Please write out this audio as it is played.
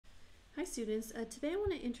Hi students, today I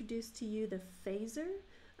want to introduce to you the phasor.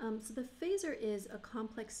 So the phasor is a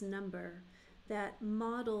complex number that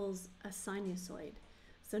models a sinusoid.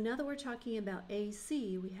 So now that we're talking about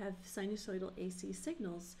AC, we have sinusoidal AC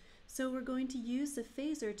signals. So we're going to use the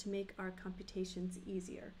phasor to make our computations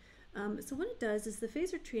easier. So what it does is the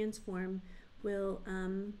phasor transform will,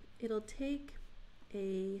 it'll take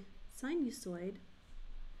a sinusoid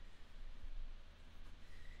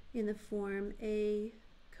in the form A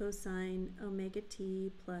cosine omega t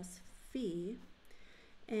plus phi,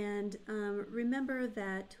 and remember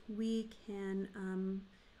that we can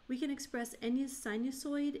express any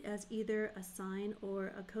sinusoid as either a sine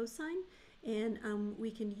or a cosine, and we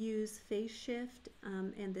can use phase shift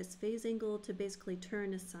and this phase angle to basically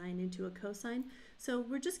turn a sine into a cosine. So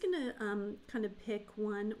we're just going to kind of pick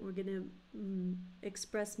one. We're going to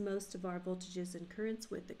express most of our voltages and currents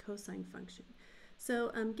with the cosine function.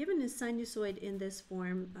 So given a sinusoid in this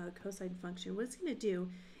form, cosine function, what it's going to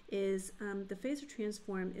do is the phasor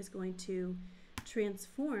transform is going to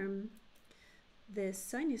transform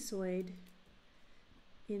this sinusoid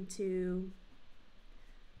into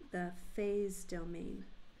the phase domain.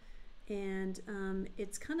 And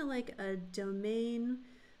it's kind of like a domain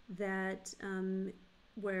that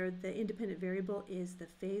where the independent variable is the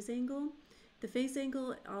phase angle. The phase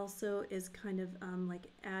angle also is kind of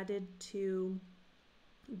like added to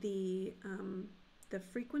the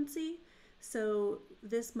frequency, so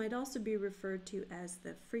this might also be referred to as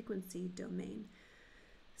the frequency domain.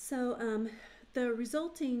 So the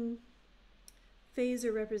resulting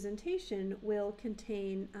phasor representation will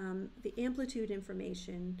contain the amplitude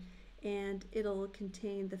information, and it'll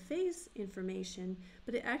contain the phase information,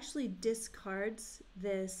 but it actually discards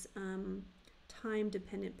this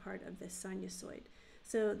time-dependent part of this sinusoid.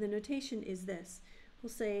 So the notation is this.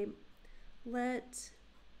 We'll say let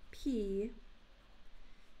P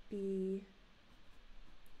be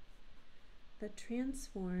the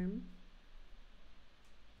transform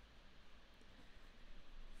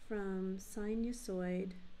from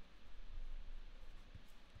sinusoid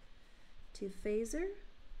to phasor.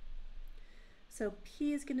 So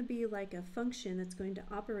P is going to be like a function that's going to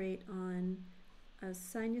operate on a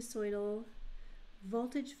sinusoidal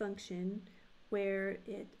voltage function where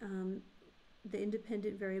it the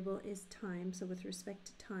independent variable is time, so with respect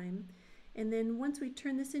to time. And then once we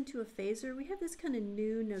turn this into a phasor, we have this kind of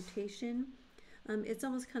new notation. It's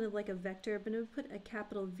almost kind of like a vector, but I'm going to put a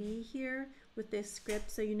capital V here with this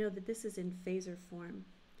script so you know that this is in phasor form.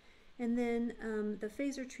 And then the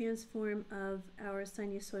phasor transform of our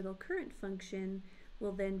sinusoidal current function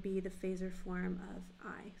will then be the phasor form of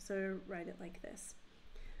I. So write it like this.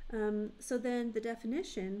 So then the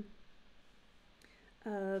definition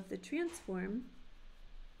of the transform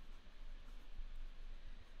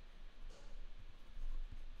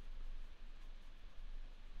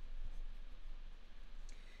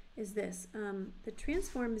is this. The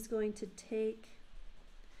transform is going to take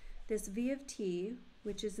this V of t,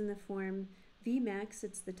 which is in the form V max,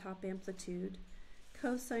 it's the top amplitude,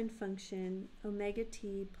 cosine function omega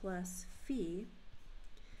t plus phi,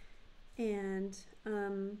 and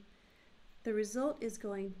the result is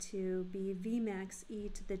going to be V max e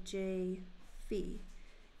to the j phi,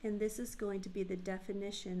 and this is going to be the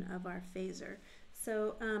definition of our phasor.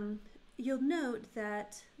 So you'll note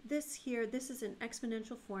that this is an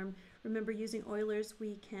exponential form. Remember, using Euler's,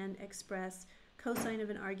 we can express cosine of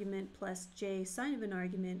an argument plus j sine of an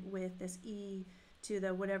argument with this e to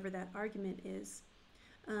the whatever that argument is.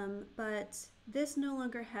 But this no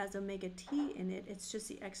longer has omega t in it, it's just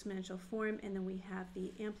the exponential form, and then we have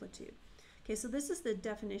the amplitude. Okay, so this is the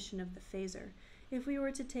definition of the phasor. If we were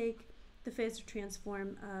to take the phasor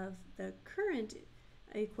transform of the current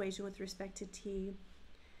equation with respect to t,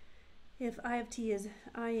 if I of t is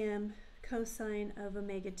Im cosine of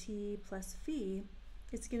omega t plus phi,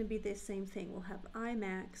 it's going to be the same thing. We'll have I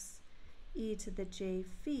max e to the j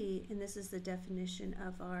phi, and this is the definition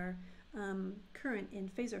of our current in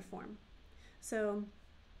phasor form. So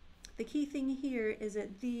the key thing here is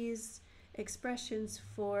that these expressions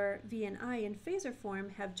for V and I in phasor form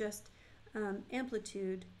have just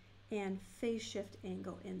amplitude and phase shift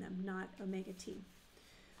angle in them, not omega t.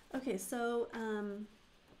 Okay, so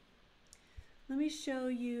let me show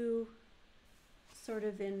you sort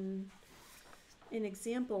of an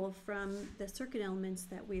example from the circuit elements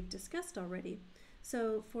that we've discussed already.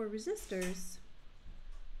 So for resistors,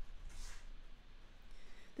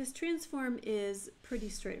 this transform is pretty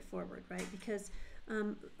straightforward, right? Because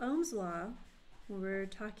Ohm's law, when we're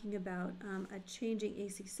talking about a changing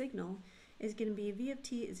AC signal, is going to be V of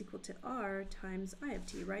t is equal to R times I of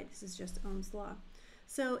t, right? This is just Ohm's law.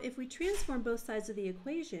 So if we transform both sides of the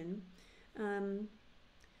equation,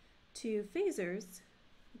 to phasors,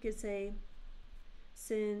 you could say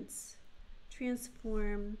since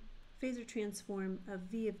phasor transform of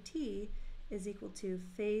v of t is equal to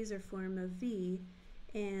phasor form of v,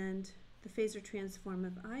 and the phasor transform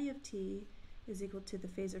of I of t is equal to the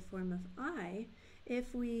phasor form of I,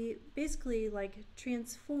 if we basically like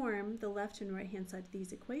transform the left and right hand side of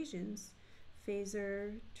these equations,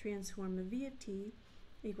 phasor transform of v of t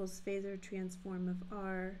equals phasor transform of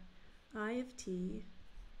r I of t,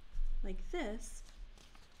 like this,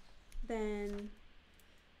 then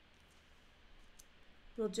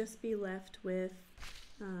we'll just be left with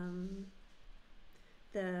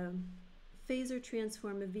the phasor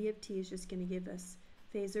transform of v of t is just going to give us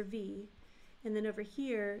phasor v, and then over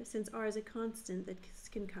here, since r is a constant, that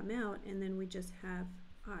can come out, and then we just have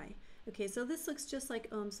I. Okay, so this looks just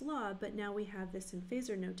like Ohm's law, but now we have this in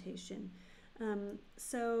phasor notation.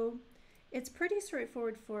 So it's pretty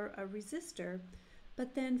straightforward for a resistor,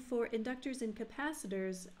 but then for inductors and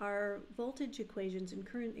capacitors, our voltage equations and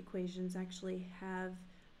current equations actually have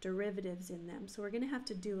derivatives in them. So we're going to have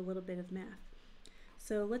to do a little bit of math.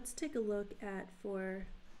 So let's take a look at for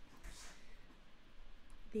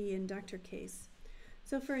the inductor case.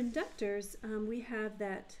 So for inductors, we have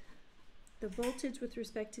that the voltage with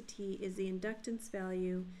respect to t is the inductance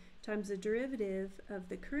value times the derivative of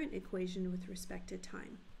the current equation with respect to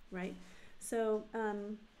time, right? So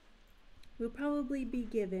we'll probably be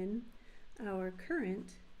given our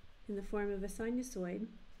current in the form of a sinusoid,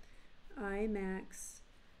 I max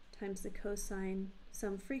times the cosine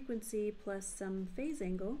some frequency plus some phase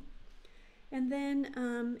angle. And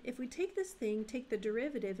then if we take this thing, take the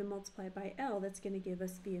derivative and multiply by L, that's going to give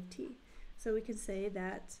us V of t. So we can say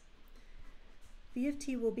that V of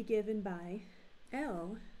t will be given by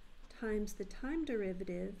L times the time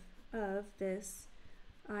derivative of this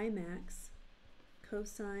I max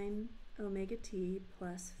cosine omega t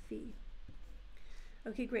plus phi.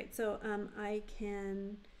 Okay, great. So I'm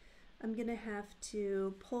going to have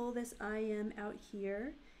to pull this IM out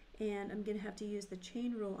here, and I'm going to have to use the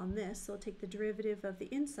chain rule on this. So I'll take the derivative of the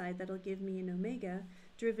inside, that'll give me an omega.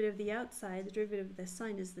 Derivative of the outside, the derivative of the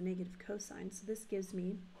sine is the negative cosine. So this gives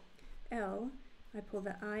me L. I pull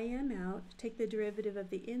the IM out, take the derivative of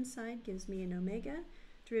the inside, gives me an omega.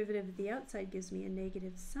 Derivative of the outside gives me a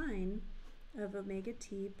negative sine of omega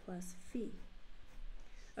t plus phi.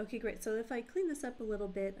 Okay, great. So if I clean this up a little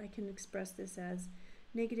bit, I can express this as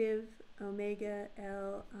negative omega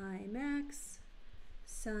L I max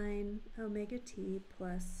sine omega t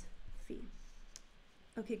plus phi.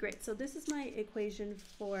 Okay, great. So this is my equation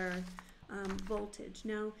for voltage.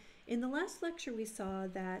 Now, in the last lecture we saw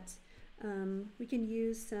that we can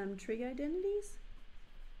use some trig identities.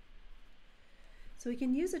 So we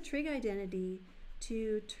can use a trig identity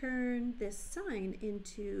to turn this sine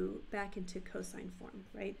back into cosine form,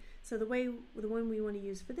 right? So the one we want to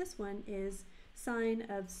use for this one is sine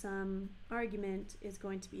of some argument is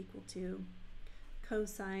going to be equal to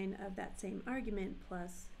cosine of that same argument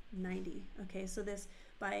plus 90. Okay, so this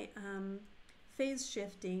by phase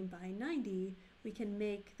shifting by 90, we can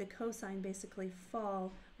make the cosine basically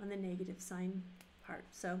fall on the negative sign part.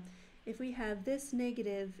 So if we have this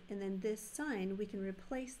negative and then this sign, we can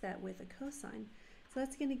replace that with a cosine. So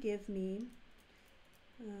that's going to give me,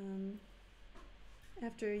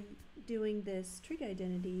 after doing this trig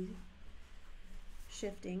identity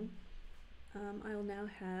shifting, I will now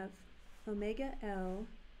have omega L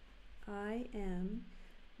IM,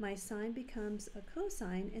 my sine becomes a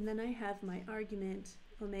cosine, and then I have my argument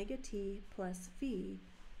omega t plus phi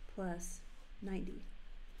plus 90.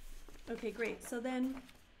 Okay, great. So then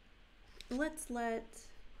let's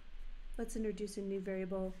introduce a new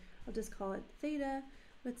variable. I'll just call it theta.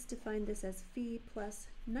 Let's define this as phi plus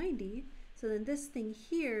 90. So then this thing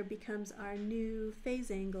here becomes our new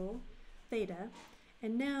phase angle, theta.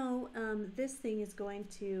 And now this thing is going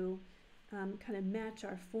to kind of match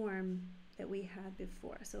our form that we had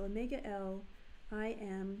before. So omega L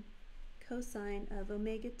IM cosine of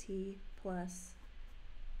omega t plus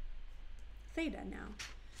theta now.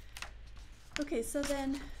 Okay, so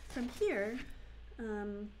then from here,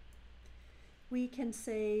 we can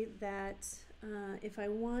say that if I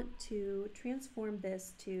want to transform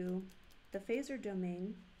this to the phasor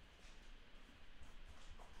domain,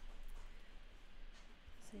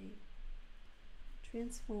 say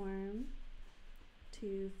transform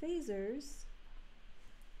to phasors,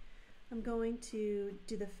 I'm going to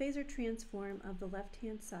do the phasor transform of the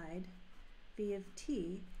left-hand side, V of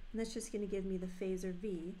t, and that's just going to give me the phasor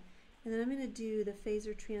V. And then I'm going to do the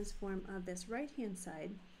phasor transform of this right-hand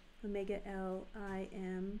side, omega L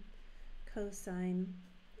IM cosine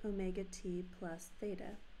omega t plus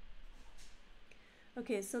theta.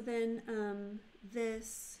 Okay, so then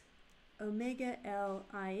this omega L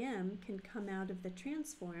Im can come out of the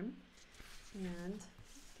transform, and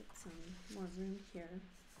get some more room here.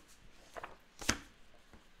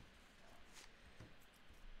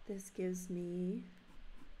 This gives me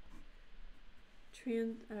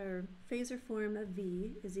Phasor form of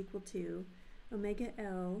V is equal to omega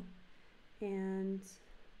L, and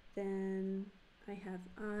then I have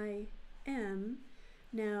Im.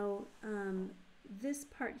 Now, this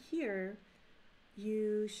part here,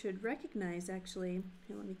 you should recognize actually,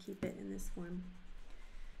 here, let me keep it in this form.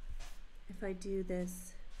 If I do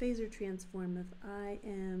this Phasor transform of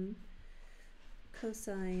Im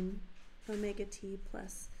cosine omega t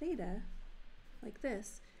plus theta, like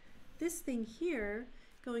this thing here,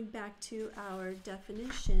 going back to our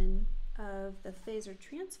definition of the Phasor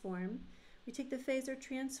transform, we take the Phasor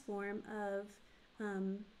transform of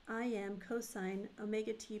Im cosine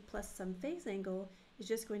omega t plus some phase angle is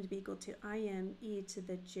just going to be equal to Im e to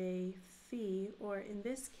the j phi, or in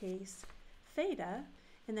this case theta,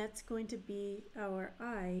 and that's going to be our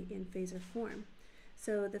I in Phasor form.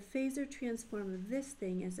 So the Phasor transform of this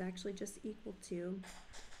thing is actually just equal to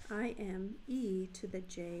Im e to the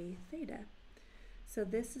j theta. So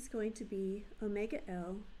this is going to be omega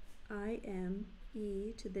L Im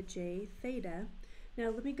e to the j theta. Now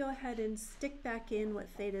let me go ahead and stick back in what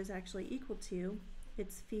theta is actually equal to.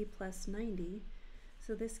 It's phi plus 90.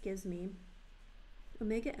 So this gives me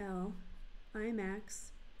omega L I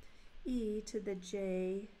max e to the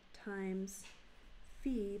j times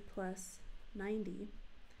phi plus 90.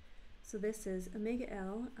 So this is omega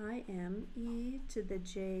L Im e to the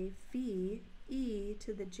j phi e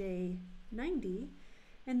to the j 90.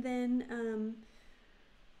 And then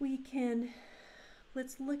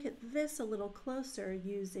let's look at this a little closer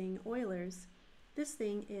using Euler's. This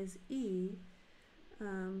thing is E,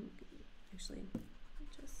 actually,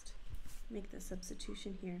 just make the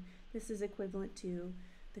substitution here. This is equivalent to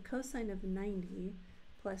the cosine of 90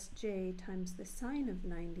 plus j times the sine of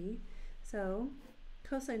 90. So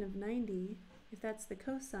cosine of 90, if that's the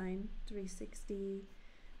cosine, 360,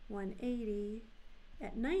 180.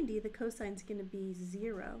 At 90, the cosine is going to be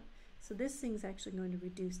 0. So this thing's actually going to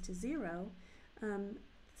reduce to 0.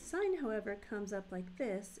 Sine, however, comes up like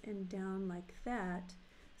this and down like that.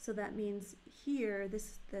 So that means here,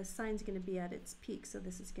 the sine's going to be at its peak, so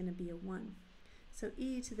this is going to be a 1. So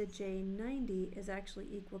e to the j 90 is actually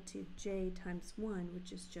equal to j times 1,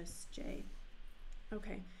 which is just j.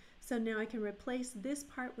 Okay, so now I can replace this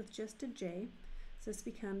part with just a j. So this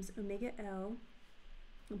becomes omega L,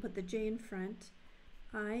 I'll put the j in front,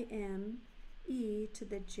 Im e to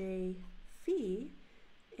the j phi,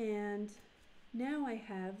 and now I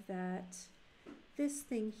have that this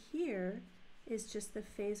thing here is just the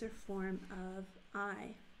Phasor form of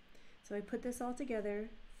I. So I put this all together.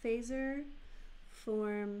 Phasor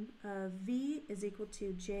form of V is equal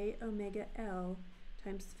to j omega L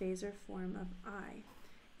times Phasor form of I.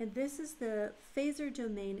 And this is the Phasor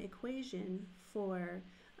domain equation for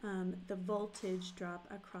the voltage drop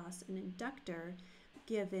across an inductor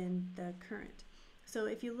given the current. So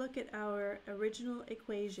if you look at our original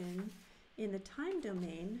equation in the time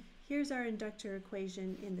domain, here's our inductor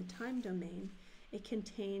equation in the time domain. It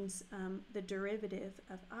contains the derivative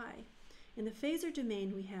of I. In the Phasor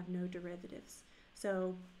domain, we have no derivatives.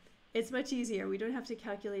 So it's much easier. We don't have to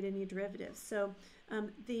calculate any derivatives. So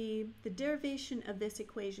the derivation of this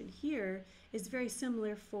equation here is very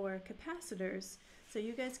similar for capacitors. So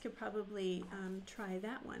you guys could probably try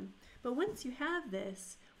that one. But once you have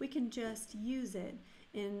this, we can just use it.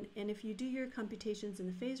 And if you do your computations in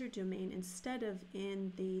the Phasor domain instead of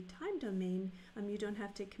in the time domain, you don't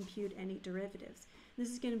have to compute any derivatives. This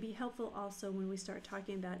is going to be helpful also when we start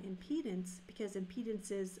talking about impedance, because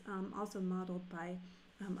impedance is also modeled by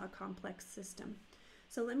a complex system.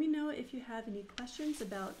 So let me know if you have any questions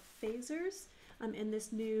about phasors in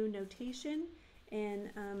this new notation, and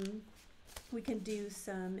we can do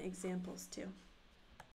some examples too.